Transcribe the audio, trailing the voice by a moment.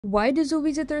Why do zoo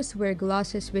visitors wear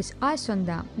glasses with ice on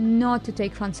them? Not to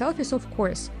take fun selfies, of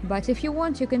course, but if you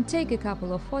want, you can take a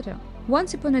couple of photos.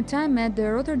 Once upon a time at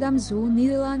the Rotterdam Zoo,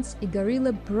 Netherlands, a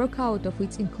gorilla broke out of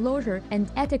its enclosure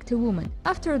and attacked a woman.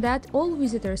 After that, all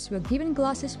visitors were given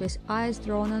glasses with eyes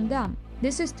drawn on them.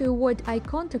 This is to avoid eye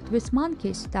contact with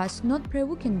monkeys, thus not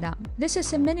provoking them. This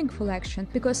is a meaningful action,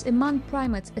 because among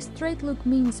primates a straight look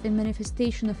means a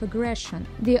manifestation of aggression.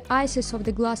 The eyes of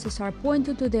the glasses are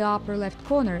pointed to the upper left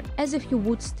corner, as if you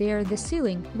would stare at the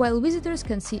ceiling, while visitors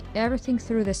can see everything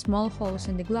through the small holes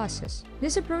in the glasses.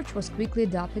 This approach was quickly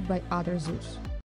adopted by other zoos.